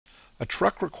A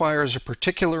truck requires a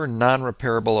particular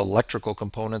non-repairable electrical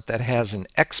component that has an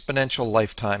exponential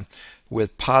lifetime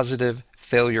with positive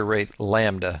failure rate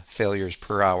lambda failures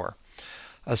per hour.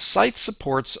 A site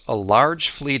supports a large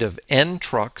fleet of N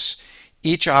trucks,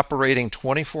 each operating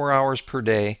 24 hours per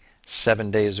day, 7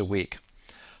 days a week.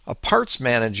 A parts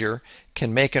manager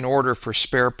can make an order for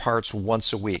spare parts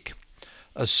once a week.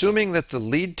 Assuming that the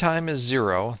lead time is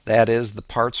 0, that is, the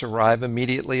parts arrive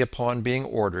immediately upon being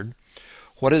ordered,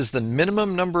 what is the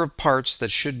minimum number of parts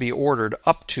that should be ordered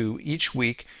up to each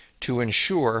week to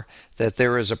ensure that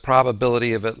there is a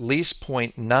probability of at least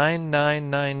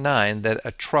 0.9999 that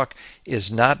a truck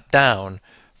is not down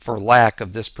for lack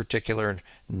of this particular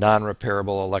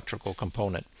non-repairable electrical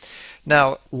component?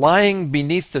 Now, lying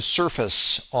beneath the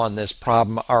surface on this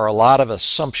problem are a lot of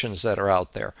assumptions that are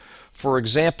out there. For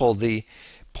example, the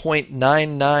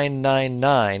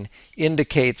 0.9999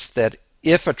 indicates that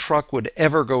if a truck would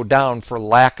ever go down for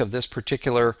lack of this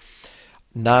particular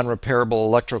non-repairable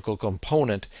electrical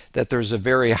component, that there's a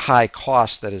very high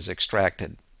cost that is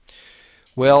extracted.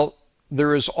 Well,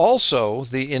 there is also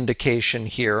the indication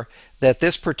here that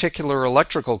this particular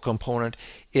electrical component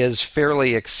is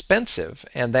fairly expensive,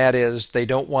 and that is they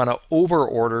don't want to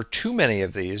over-order too many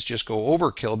of these, just go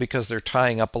overkill, because they're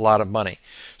tying up a lot of money.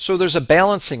 So there's a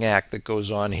balancing act that goes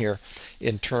on here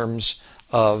in terms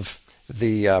of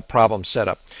the problem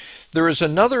setup. There is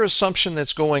another assumption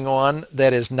that's going on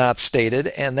that is not stated,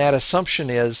 and that assumption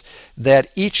is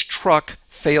that each truck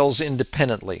fails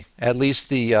independently. At least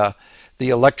the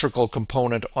electrical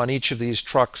component on each of these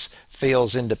trucks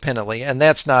fails independently, and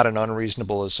that's not an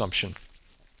unreasonable assumption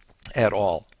at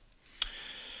all.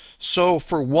 So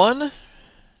for one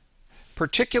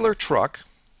particular truck,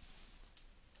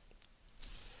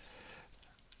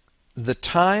 the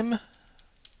time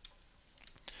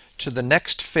to the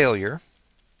next failure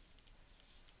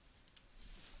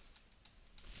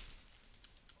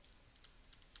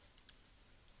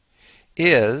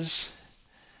is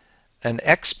an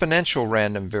exponential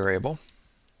random variable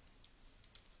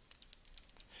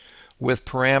with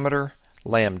parameter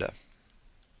lambda.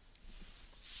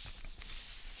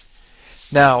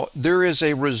 Now, there is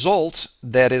a result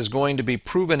that is going to be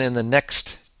proven in the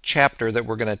next chapter that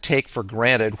we're going to take for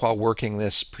granted while working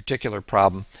this particular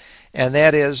problem, and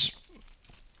that is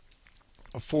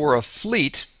for a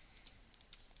fleet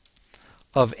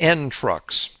of N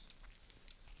trucks.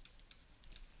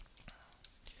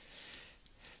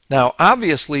 Now,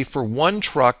 obviously, for one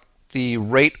truck, the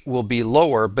rate will be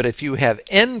lower, but if you have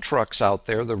N trucks out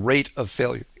there, the rate of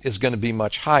failure is going to be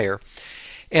much higher.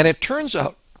 And it turns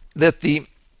out that the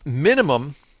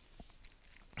minimum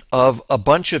of a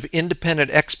bunch of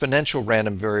independent exponential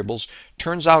random variables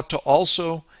turns out to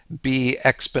also be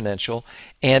exponential,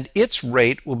 and its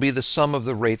rate will be the sum of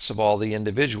the rates of all the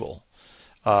individual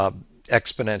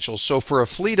exponentials. So for a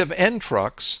fleet of N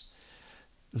trucks,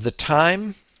 the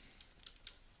time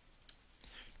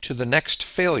to the next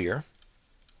failure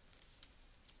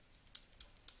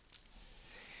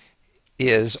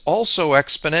is also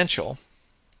exponential,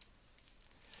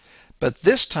 but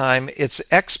this time it's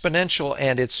exponential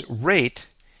and its rate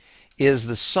is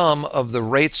the sum of the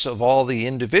rates of all the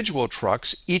individual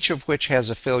trucks, each of which has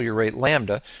a failure rate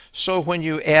lambda. So when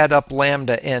you add up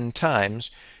lambda n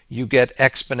times, you get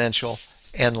exponential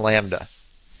n lambda.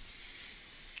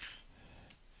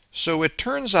 So it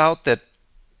turns out that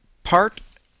part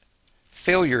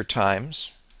failure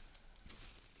times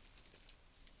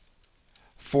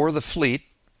for the fleet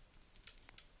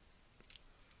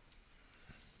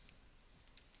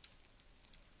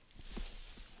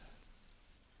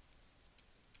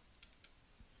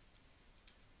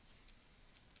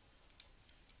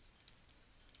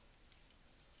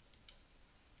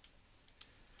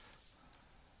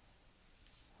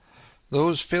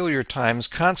those failure times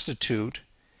constitute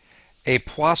a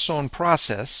Poisson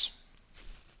process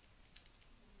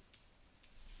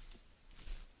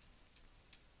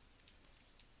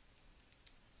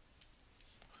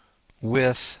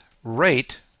with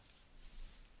rate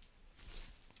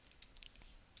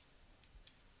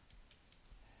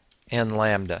n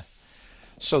lambda.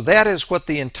 So that is what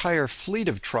the entire fleet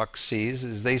of trucks sees,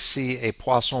 is they see a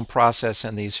Poisson process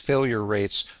and these failure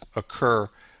rates occur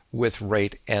with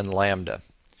rate n lambda.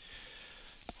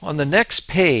 On the next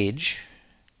page,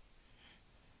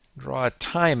 draw a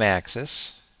time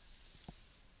axis.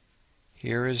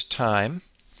 Here is time,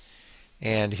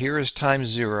 and here is time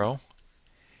 0,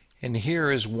 and here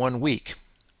is 1 week.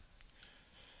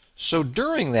 So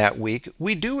during that week,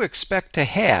 we do expect to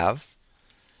have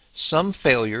some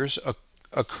failures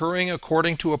occurring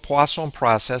according to a Poisson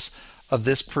process of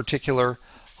this particular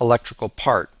electrical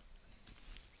part.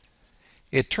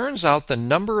 It turns out the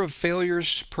number of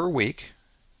failures per week,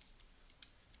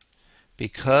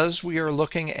 because we are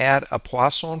looking at a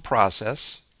Poisson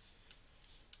process,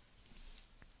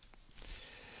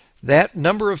 that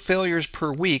number of failures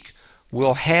per week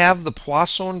will have the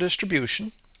Poisson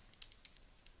distribution,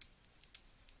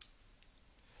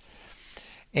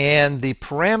 and the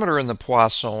parameter in the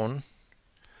Poisson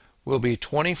will be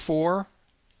 24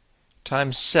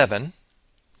 times 7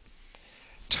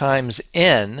 times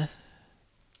n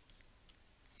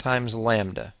times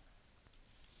lambda.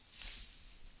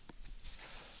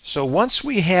 So once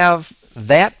we have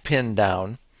that pinned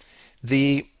down,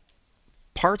 the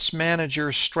parts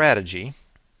manager strategy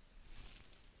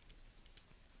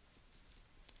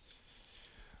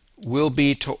will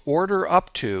be to order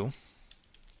up to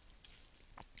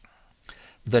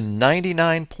the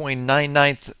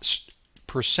 99.99th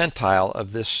percentile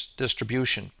of this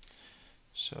distribution.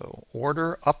 So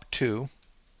order up to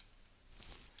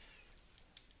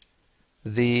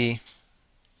the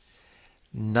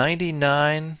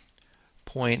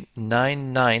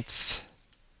 99.99th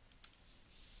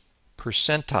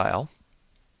percentile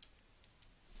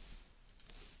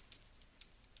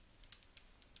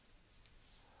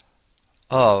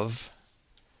of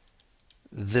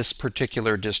this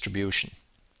particular distribution.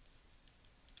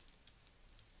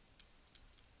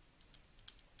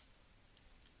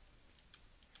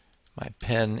 My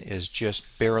pen is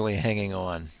just barely hanging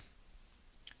on.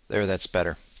 There, that's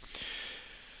better.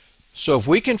 So if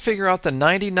we can figure out the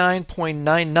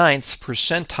 99.99th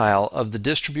percentile of the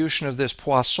distribution of this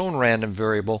Poisson random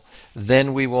variable,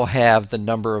 then we will have the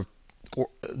number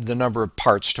of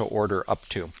parts to order up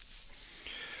to.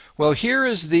 Well, here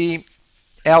is the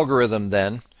algorithm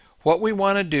then. What we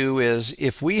want to do is,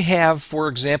 if we have, for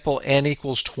example, n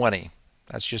equals 20,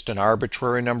 that's just an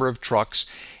arbitrary number of trucks,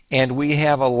 and we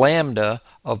have a lambda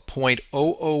of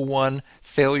 0.001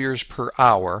 failures per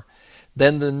hour,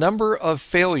 then the number of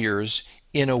failures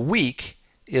in a week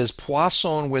is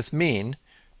Poisson with mean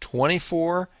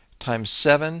 24 times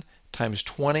 7 times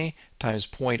 20 times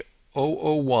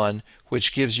 0.001,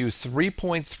 which gives you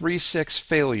 3.36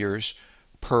 failures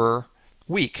per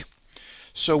week.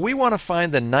 So we want to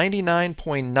find the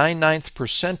 99.99th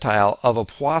percentile of a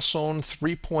Poisson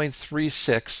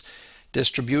 3.36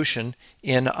 distribution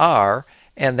in R,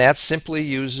 and that simply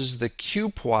uses the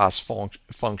QPOIS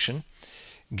function.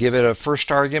 Give it a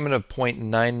first argument of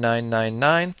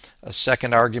 0.9999, a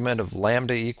second argument of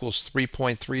lambda equals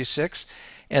 3.36,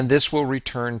 and this will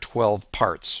return 12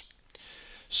 parts.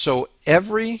 So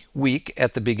every week,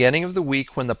 at the beginning of the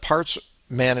week, when the parts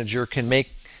manager can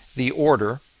make the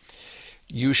order,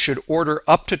 you should order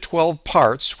up to 12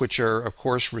 parts, which are of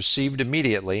course received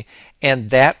immediately, and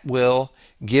that will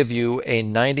give you a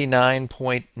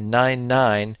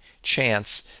 99.99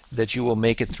 chance that you will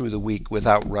make it through the week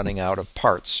without running out of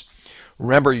parts.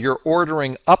 Remember, you're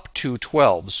ordering up to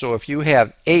 12, so if you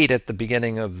have 8 at the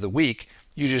beginning of the week,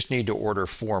 you just need to order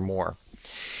 4 more.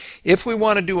 If we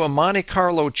want to do a Monte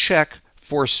Carlo check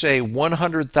for, say,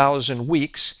 100,000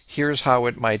 weeks, here's how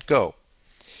it might go.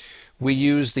 We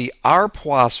use the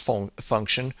rPOIS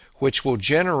function, which will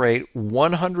generate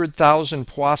 100,000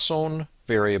 Poisson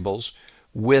variables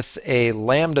with a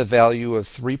lambda value of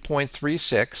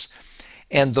 3.36,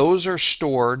 and those are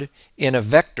stored in a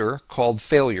vector called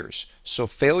failures. So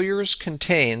failures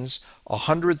contains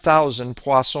 100,000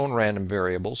 Poisson random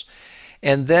variables,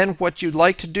 and then what you'd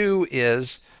like to do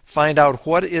is find out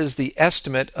what is the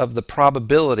estimate of the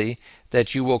probability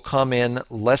that you will come in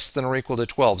less than or equal to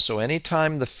 12. So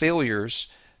anytime the failures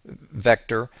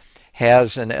vector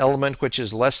has an element which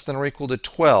is less than or equal to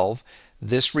 12,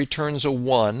 this returns a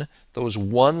 1. Those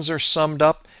 1s are summed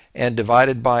up and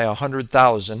divided by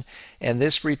 100,000, and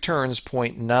this returns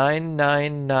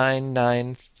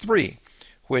 0.99993,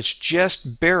 which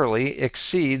just barely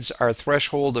exceeds our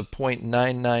threshold of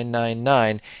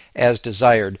 0.9999 as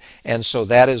desired. And so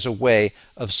that is a way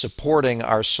of supporting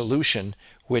our solution,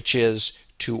 which is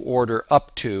to order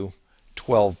up to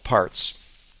 12 parts.